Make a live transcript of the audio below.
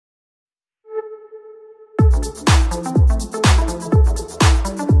Hey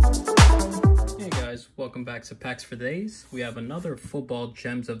guys, welcome back to Packs for Days. We have another football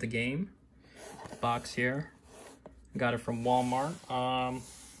gems of the game box here. Got it from Walmart.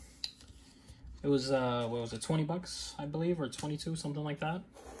 It was what was it, 20 bucks, I believe, or 22, something like that.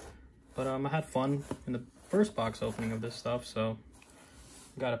 But I had fun in the first box opening of this stuff, so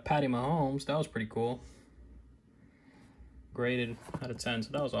got a Patty Mahomes. That was pretty cool. Graded out of 10,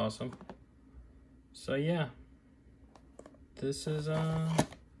 so that was awesome. So yeah, this is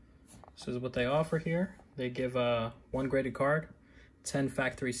what they offer here. They give one graded card, 10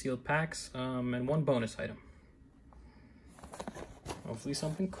 factory sealed packs, and one bonus item. Hopefully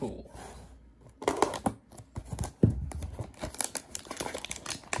something cool.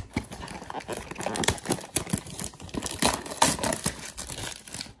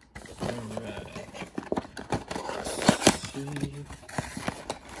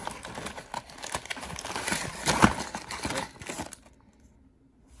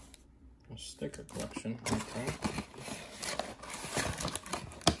 Sticker collection, okay.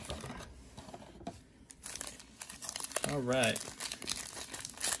 All right.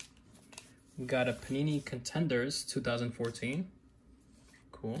 We got a Panini Contenders 2014.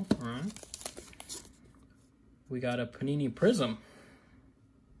 Cool, all right. We got a Panini Prism.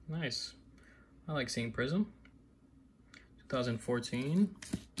 Nice. I like seeing Prism. 2014.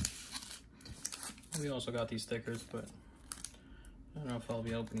 We also got these stickers, but I don't know if I'll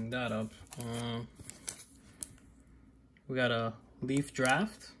be opening that up. We got a Leaf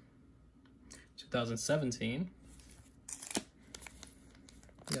Draft, 2017.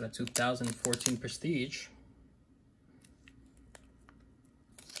 We got a 2014 Prestige.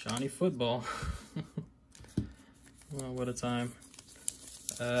 Johnny Football. Oh, what a time.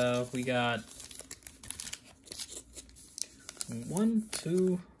 We got 1,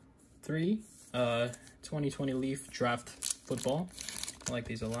 2, 3. 2020 Leaf Draft Football. I like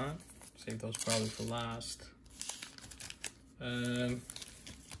these a lot. Save those probably for last. We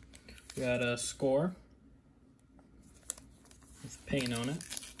got a Score with paint on it.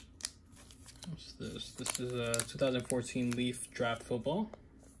 What's this? This is a 2014 Leaf Draft Football.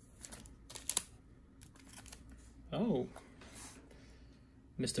 Oh,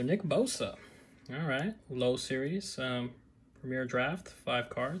 Mr. Nick Bosa. All right, low series, Premier Draft, 5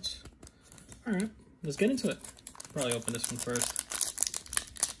 cards. All right, let's get into it. Probably open this one first.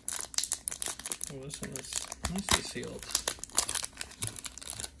 Oh, this one is nicely sealed.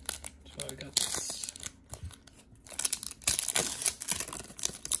 So I got this.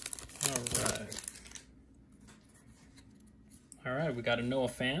 All right, we got a Noah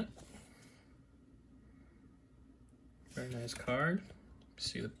Fant. Very nice card.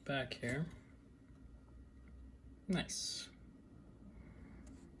 See the back here. Nice.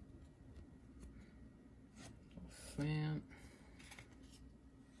 Fant.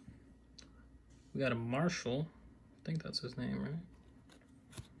 We got a Marshall. I think that's his name, right?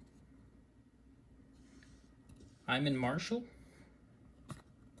 Iman Marshall.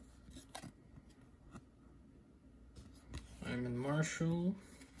 Iman Marshall.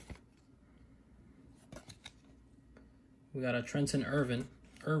 We got a Trenton Irwin.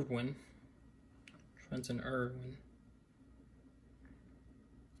 Trenton Irwin.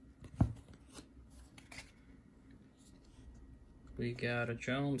 We got a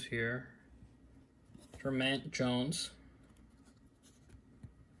Jones here. Vermont Jones.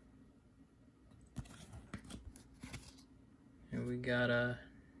 And we got a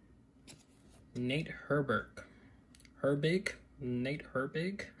Nate Herbig. Nate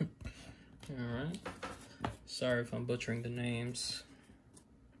Herbig. Alright. Sorry if I'm butchering the names.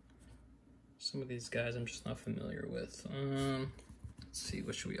 Some of these guys I'm just not familiar with. Let's see,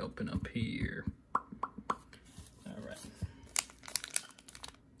 what should we open up here? Alright.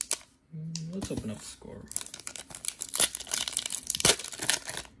 Let's open up the Score.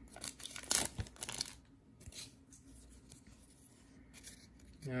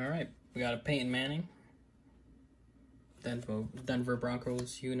 All right, we got a Peyton Manning, Denver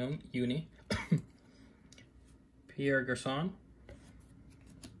Broncos uni, Pierre Garçon,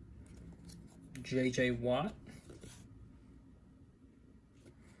 J.J. Watt.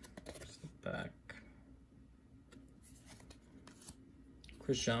 There's the back.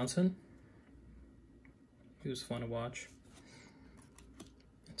 Chris Johnson. He was fun to watch.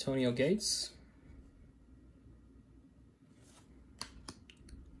 Antonio Gates.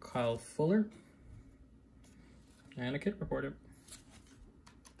 Kyle Fuller. And a kit reporter.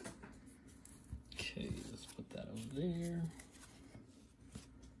 Okay, let's put that over there.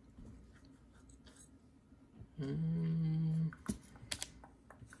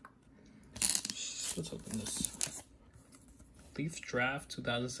 Let's open this. Leafs Draft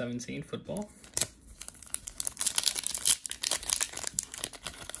 2017 football.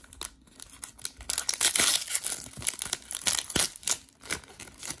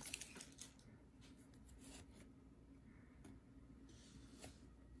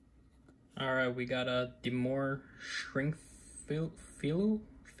 All right, we got a Demore Shrinkfellow.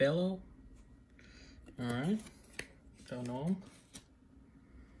 All right, don't know him.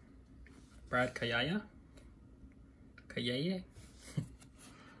 Brad Kayaya.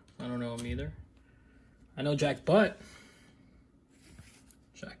 I don't know him either. I know Jack Butt.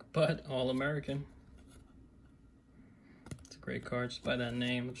 All-American. It's a great card. Just by that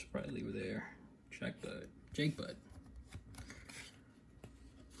name, I'll just probably leave it there. Jake Butt.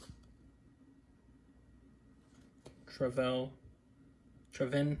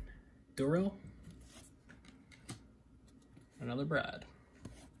 Trevin Durrell. Another Brad.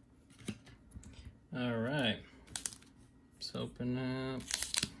 All right. Let's open up.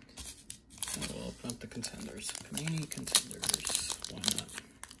 We'll open up the contenders. Panini contenders. Why not?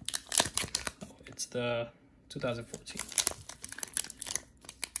 Oh, it's the 2014.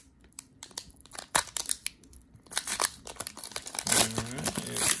 All right,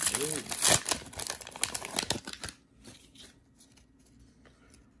 here we go.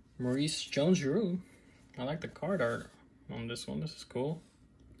 Maurice Jones-Drew. I like the card art on this one. This is cool.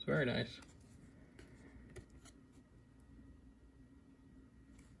 It's very nice.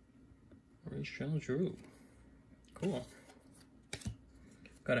 Maurice Jones-Drew. Cool.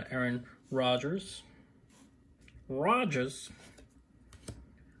 Got an Aaron Rodgers. We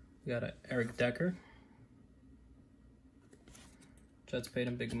got an Eric Decker. Jets paid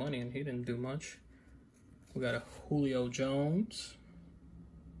him big money and he didn't do much. We got a Julio Jones.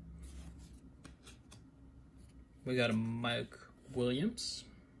 We got a Mike Williams.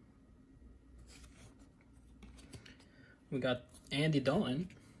 We got Andy Dalton,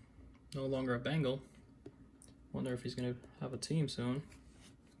 no longer a Bengal. Wonder if he's going to have a team soon.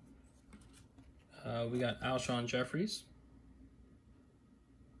 We got Alshon Jeffries.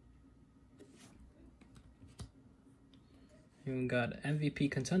 And we got MVP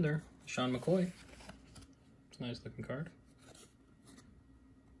contender, Sean McCoy. It's a nice looking card.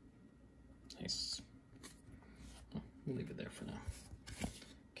 Nice. We'll leave it there for now.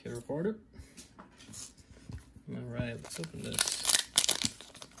 Okay, reporter. All right, let's open this.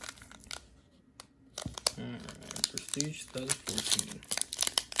 All right, Prestige 2014.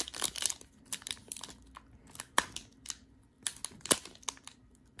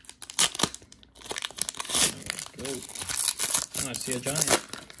 There we go. Oh, I see a giant.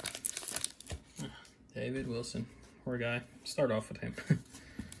 David Wilson. Poor guy. Start off with him.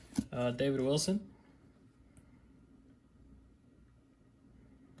 David Wilson.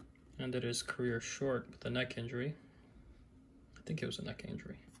 Ended his career short with a neck injury. I think it was a neck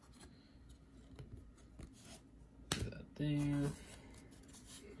injury. Do that there.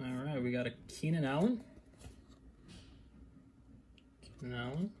 All right, we got a Keenan Allen.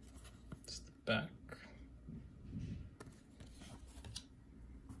 It's the back.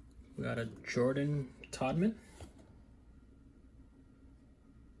 We got a Jordan Todman.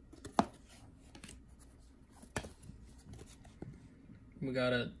 We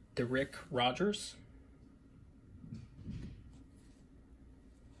got a Derek Rogers.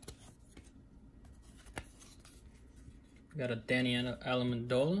 We got a Danny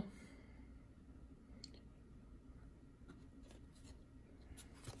Amendola.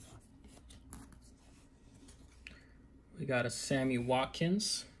 We got a Sammy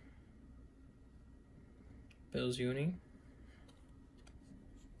Watkins. Bills uni.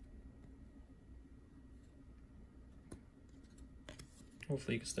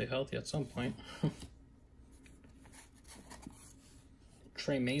 Hopefully he can stay healthy at some point.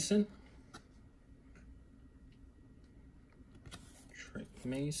 Trey Mason.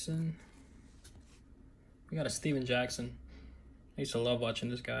 We got a Steven Jackson. I used to love watching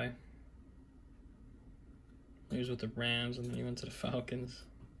this guy. He was with the Rams and then he went to the Falcons.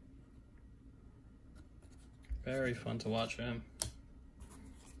 Very fun to watch him.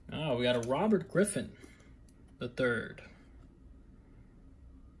 Oh, we got a Robert Griffin III.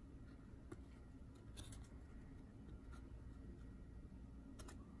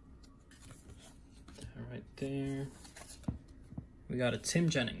 Right there. We got a Tim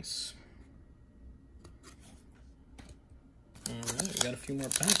Jennings. All right, we got a few more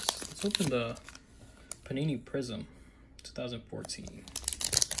packs. Let's open the Panini Prism 2014.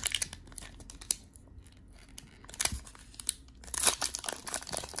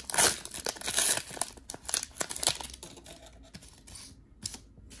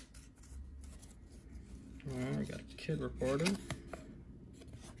 We got a kid reporter.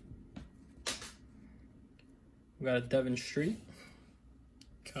 We got a Devon Street.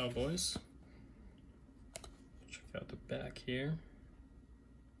 Cowboys. Check out the back here.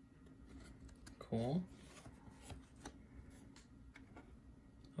 Cool.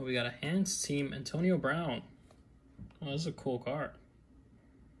 Oh, we got a Hands team, Antonio Brown. Oh, this is a cool card.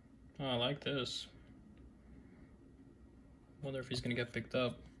 Oh, I like this. Wonder if he's gonna get picked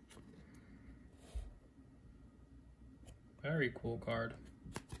up. Very cool card.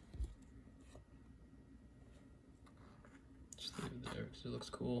 Just leave it there because it looks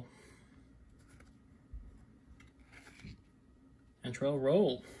cool. Antrell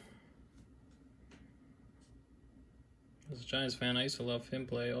Roll. As a Giants fan, I used to love him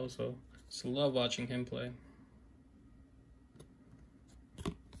play also. Used to love watching him play.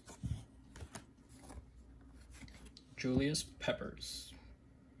 Julius Peppers.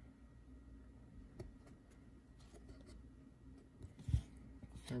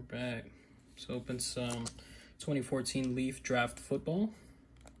 We're back. Let's open some 2014 Leaf Draft Football.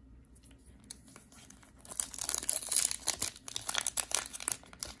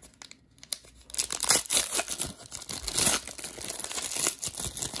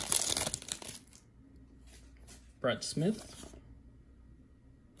 Brett Smith.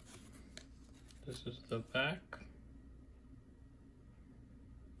 This is the back.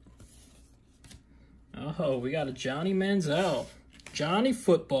 Oh, we got a Johnny Manziel. Johnny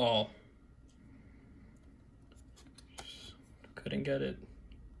Football. Couldn't get it.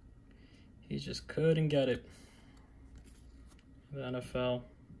 He just couldn't get it. The NFL.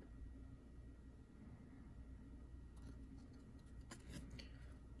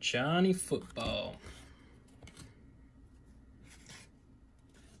 Johnny Football.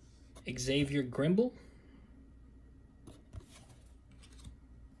 Xavier Grimble.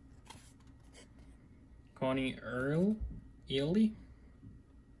 Connie Ely.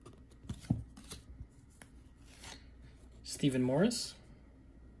 Stephen Morris.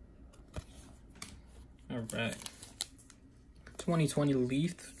 All right. 2020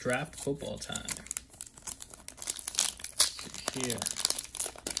 Leaf Draft Football time. Let's see here.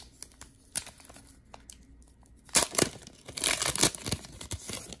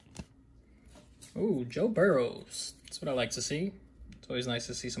 Ooh, Joe Burrows. That's what I like to see. It's always nice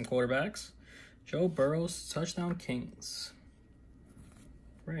to see some quarterbacks. Joe Burrows, Touchdown Kings.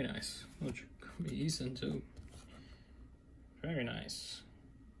 Very nice. Which could be Eason too. Very nice.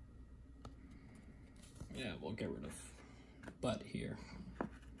 Yeah, we'll get rid of Butt here.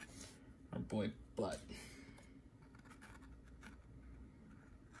 Our boy Butt.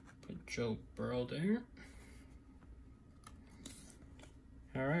 Put Joe Burrow there.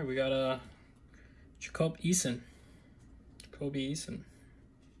 All right, we got a Jacoby Eason.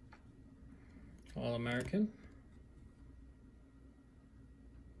 All-American.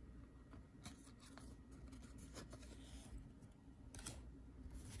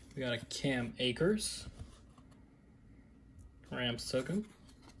 We got a Cam Akers. Rams took him.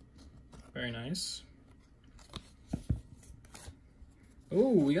 Very nice. Ooh,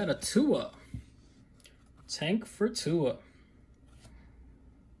 we got a Tua. Tank for Tua.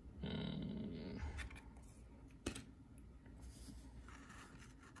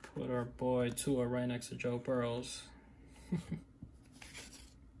 Put our boy Tua right next to Joe Burrows. All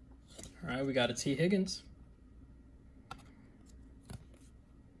right, we got a T. Higgins.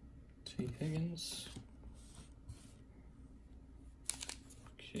 T. Higgins.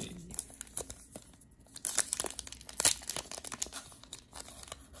 Okay.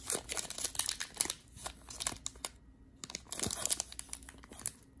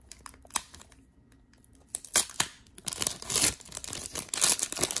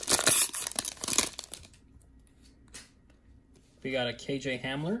 We got a KJ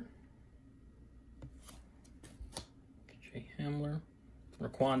Hamler.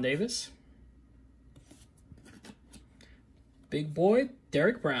 Raquan Davis. Big boy,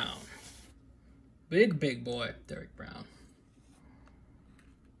 Derek Brown. Big boy, Derek Brown.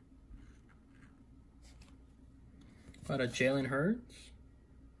 Got a Jalen Hurts.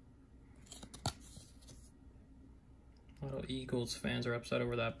 A lot of Eagles fans are upset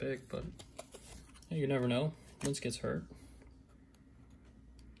over that pick, but hey, you never know. Wentz gets hurt.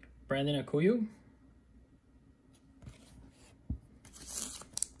 Brandon Akuyu.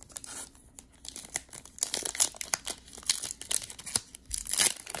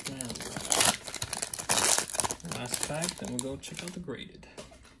 Last pack, then we'll go check out the graded.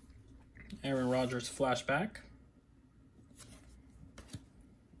 Aaron Rodgers flashback.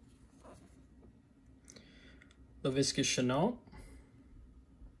 Laviska Shenault.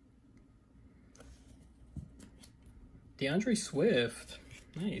 DeAndre Swift.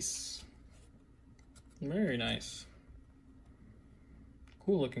 Nice. Very nice.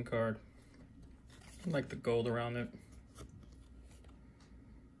 Cool looking card. I like the gold around it.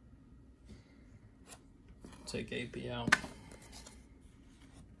 Take AP out.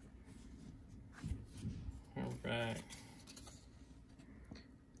 All right.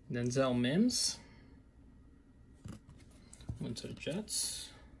 Denzel Mims. Went to the Jets.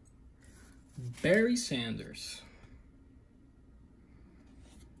 Barry Sanders.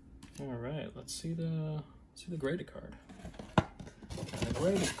 All right, let's see the graded card. And the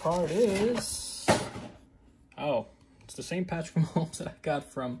graded card is, oh, it's the same Patrick Mahomes that I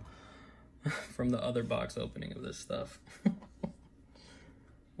got from the other box opening of this stuff.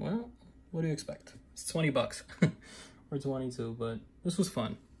 Well, what do you expect? It's 20 bucks or 22, but this was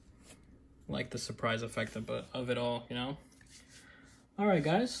fun. Like the surprise effect of it all, you know? All right,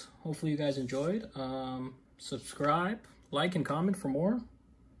 guys. Hopefully you guys enjoyed. Subscribe, like, and comment for more.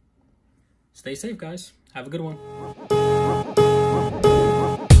 Stay safe, guys. Have a good one.